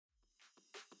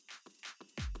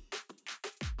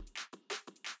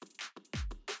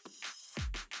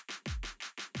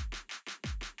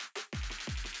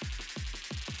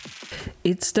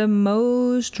It's the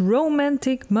most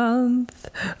romantic month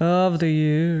of the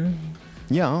year.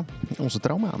 Ja, onze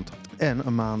trouwmaand. En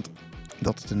een maand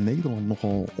dat het in Nederland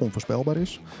nogal onvoorspelbaar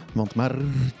is. Want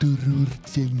Maarten roert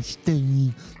zijn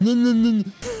steen.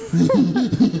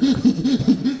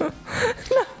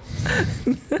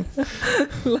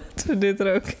 Laten we dit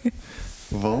er ook in.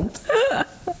 Want?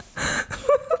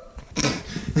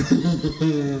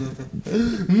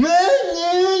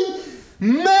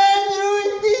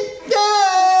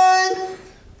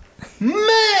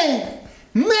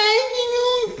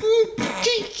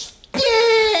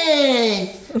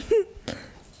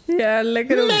 Ja,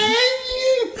 lekker op.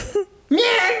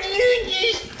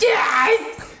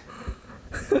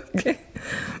 Oké.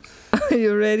 Are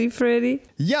you ready, Freddy?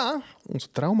 Ja, onze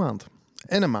trouwmaand.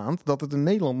 En een maand dat het in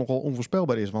Nederland nogal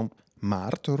onvoorspelbaar is. Want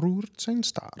Maarten roert zijn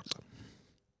staart.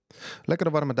 Lekkere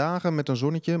warme dagen met een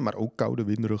zonnetje, maar ook koude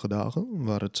winderige dagen.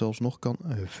 Waar het zelfs nog kan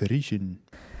vriezen.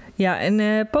 Ja,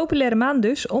 een populaire maand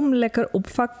dus om lekker op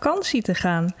vakantie te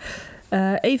gaan.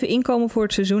 Even inkomen voor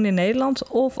het seizoen in Nederland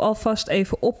of alvast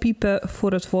even oppiepen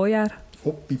voor het voorjaar.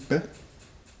 Oppiepen.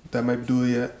 Daarmee bedoel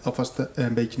je alvast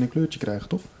een beetje een kleurtje krijgen,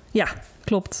 toch? Ja,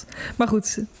 klopt. Maar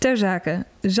goed, ter zake.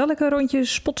 Zal ik een rondje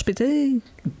spotspitten?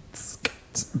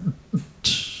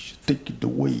 Take it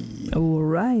away.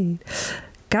 Alright.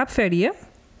 Kaapverdië,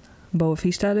 Boa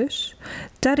Vista dus.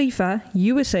 Tarifa,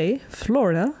 USA,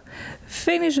 Florida.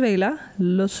 Venezuela,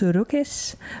 Los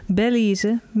Roques.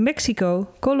 Belize,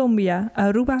 Mexico, Colombia,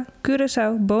 Aruba,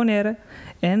 Curaçao, Bonaire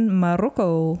en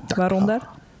Marokko. Waaronder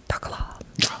Takla.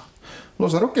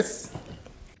 Los Roques.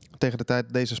 Tegen de tijd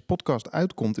dat deze podcast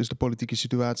uitkomt is de politieke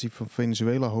situatie van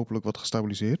Venezuela hopelijk wat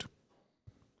gestabiliseerd.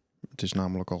 Het is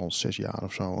namelijk al 6 jaar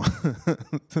of zo.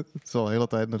 Het is al de hele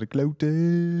tijd naar de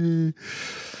klote.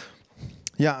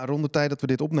 Ja, rond de tijd dat we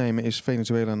dit opnemen is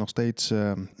Venezuela nog steeds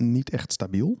niet echt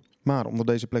stabiel. Maar omdat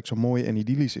deze plek zo mooi en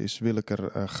idyllisch is, wil ik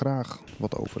er graag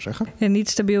wat over zeggen. En niet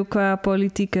stabiel qua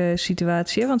politieke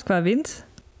situatie, want qua wind.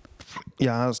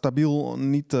 Ja, stabiel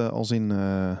niet als in...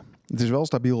 het is wel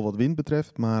stabiel wat wind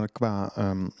betreft, maar qua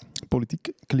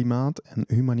politiek, klimaat en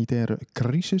humanitaire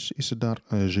crisis is het daar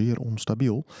zeer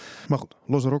onstabiel. Maar goed,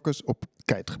 Los Roques op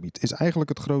Kitegebied is eigenlijk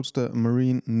het grootste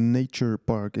marine nature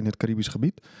park in het Caribisch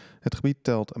gebied. Het gebied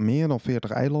telt meer dan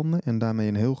 40 eilanden en daarmee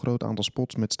een heel groot aantal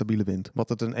spots met stabiele wind. Wat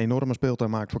het een enorme speeltuin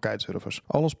maakt voor kitesurfers.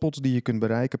 Alle spots die je kunt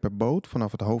bereiken per boot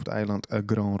vanaf het hoofdeiland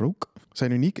Grand Roque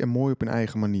zijn uniek en mooi op hun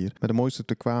eigen manier. Met de mooiste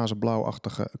turquoise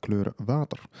blauwachtige kleuren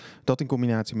water. Dat in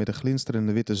combinatie met de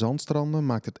glinsterende witte zandstranden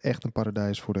maakt het echt een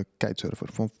paradijs voor de kitesurfer.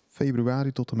 Van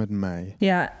februari tot en met mei.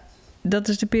 Ja, dat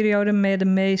is de periode met de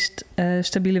meest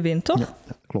stabiele wind, toch? Ja,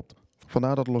 klopt.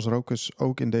 Vandaar dat Los Roques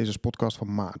ook in deze podcast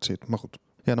van maart zit. Maar goed.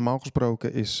 Ja, normaal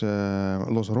gesproken is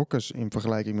Los Roques in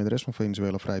vergelijking met de rest van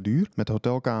Venezuela vrij duur. Met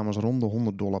hotelkamers rond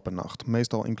de $100 per nacht.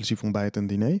 Meestal inclusief ontbijt en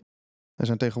diner. Er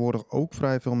zijn tegenwoordig ook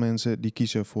vrij veel mensen die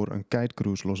kiezen voor een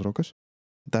kitecruise Los Roques.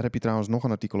 Daar heb je trouwens nog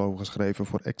een artikel over geschreven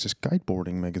voor Access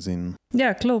Kiteboarding Magazine.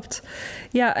 Ja, klopt.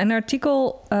 Ja, een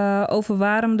artikel over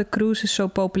waarom de cruises zo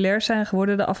populair zijn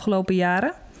geworden de afgelopen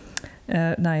jaren.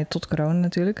 Tot corona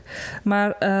natuurlijk.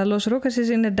 Maar Los Roques is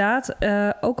inderdaad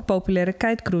ook een populaire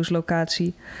kitecruise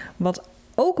locatie. Wat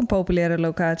ook een populaire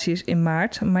locatie is in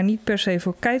maart, maar niet per se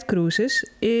voor kitecruises,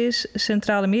 is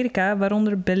Centraal-Amerika,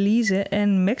 waaronder Belize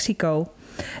en Mexico.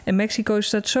 En Mexico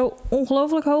staat zo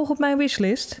ongelooflijk hoog op mijn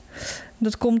wishlist.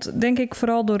 Dat komt denk ik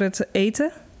vooral door het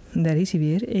eten. Daar is hij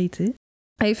weer, eten.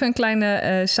 Even een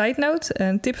kleine side note,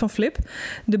 een tip van Flip.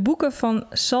 De boeken van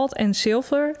Salt and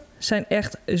Silver zijn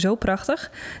echt zo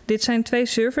prachtig. Dit zijn 2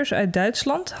 surfers uit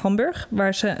Duitsland, Hamburg,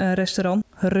 waar ze een restaurant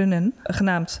runnen,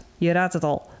 genaamd, je raadt het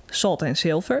al, Salt and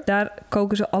Silver. Daar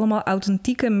koken ze allemaal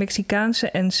authentieke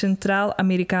Mexicaanse en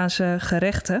Centraal-Amerikaanse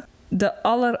gerechten. De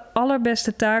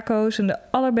allerbeste taco's en de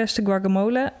allerbeste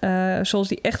guacamole, zoals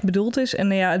die echt bedoeld is. En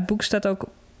het boek staat ook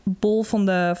bol van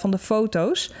de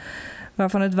foto's,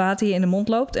 waarvan het water je in de mond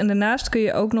loopt. En daarnaast kun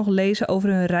je ook nog lezen over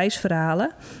hun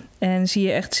reisverhalen. En zie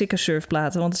je echt sikke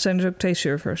surfplaten, want het zijn dus ook 2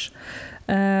 surfers.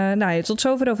 Tot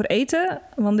zover over eten,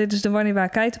 want dit is de Wanneer Waar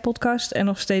Kijten podcast en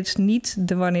nog steeds niet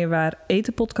de Wanneer Waar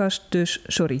Eten podcast, dus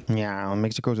sorry. Ja,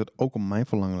 Mexico zit ook op mijn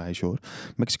verlanglijstje hoor.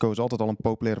 Mexico is altijd al een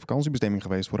populaire vakantiebestemming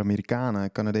geweest voor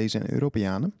Amerikanen, Canadezen en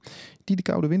Europeanen die de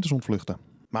koude winters ontvluchten.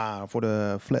 Maar voor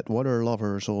de flatwater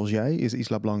lover zoals jij is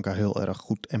Isla Blanca heel erg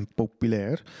goed en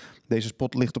populair. Deze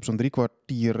spot ligt op zo'n 3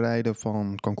 kwartier rijden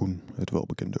van Cancún, het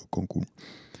welbekende Cancún.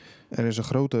 Er is een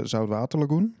grote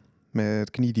zoutwaterlagoon met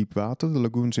kniediep water. De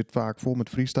lagoon zit vaak vol met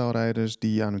freestyle-rijders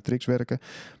die aan hun tricks werken,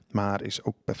 maar is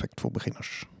ook perfect voor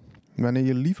beginners. Wanneer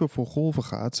je liever voor golven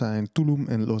gaat, zijn Tulum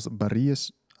en Los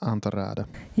Barrios aan te raden.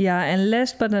 Ja, en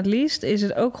last but not least is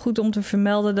het ook goed om te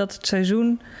vermelden dat het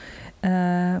seizoen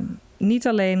niet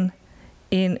alleen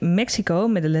in Mexico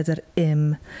met de letter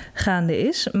M gaande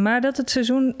is, maar dat het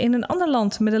seizoen in een ander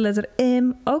land met de letter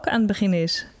M ook aan het begin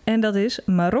is. En dat is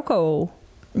Marokko.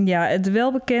 Ja, het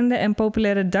welbekende en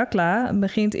populaire Dakhla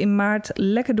begint in maart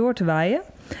lekker door te waaien.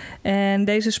 En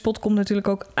deze spot komt natuurlijk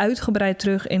ook uitgebreid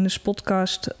terug in de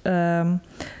spotcast.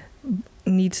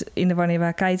 Niet in de Wanneer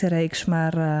Waar Kijten reeks,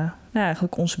 maar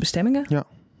eigenlijk onze bestemmingen. Ja,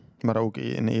 maar ook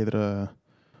in eerdere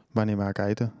Wanneer Waar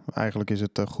Kijten. Eigenlijk is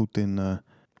het goed in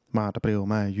maart, april,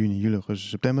 mei, juni, juli, augustus,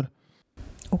 september.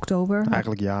 Oktober.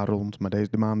 Eigenlijk jaar rond, maar de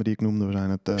maanden die ik noemde zijn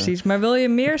het... Precies, maar wil je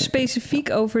meer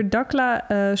specifiek over Dakhla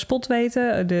spot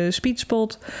weten, de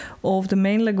speedspot of de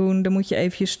Main Lagoon, dan moet je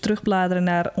eventjes terugbladeren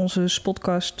naar onze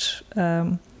spotcasts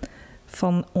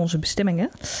van onze bestemmingen.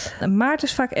 Maart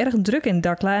is vaak erg druk in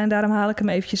Dakhla en daarom haal ik hem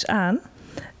eventjes aan.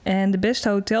 En de beste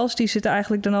hotels die zitten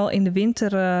eigenlijk dan al in de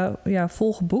winter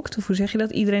vol geboekt. Of hoe zeg je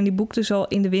dat? Iedereen die boekt dus al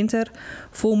in de winter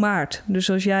vol maart. Dus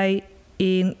als jij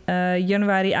in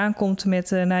januari aankomt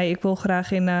met... ik wil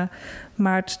graag in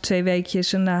maart 2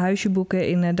 weekjes een huisje boeken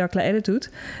in Dakhla Attitude,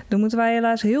 dan moeten wij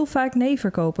helaas heel vaak nee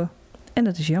verkopen. En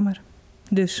dat is jammer.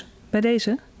 Dus bij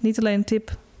deze niet alleen een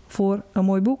tip voor een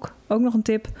mooi boek, ook nog een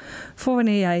tip voor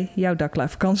wanneer jij jouw Dakhla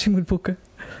vakantie moet boeken.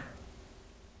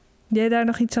 Jij daar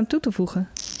nog iets aan toe te voegen?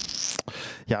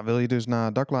 Ja, wil je dus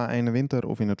naar Dakhla in de winter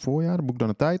of in het voorjaar? Boek dan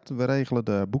een tijd. We regelen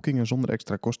de boekingen zonder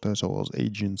extra kosten, zoals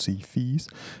agency fees.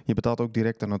 Je betaalt ook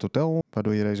direct aan het hotel,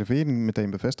 waardoor je reservering niet meteen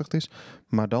bevestigd is.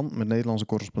 Maar dan met Nederlandse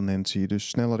correspondentie. Dus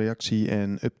snelle reactie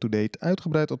en up-to-date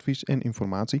uitgebreid advies en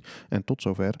informatie. En tot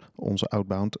zover onze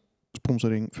Outbound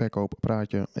sponsoring, verkoop,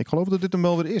 praatje. Ik geloof dat dit hem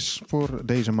wel weer is voor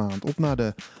deze maand. Op naar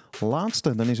de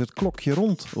laatste. Dan is het klokje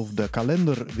rond. Of de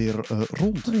kalender weer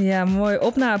rond. Ja, mooi.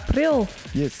 Op naar april.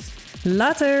 Yes.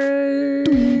 Later!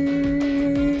 Doei.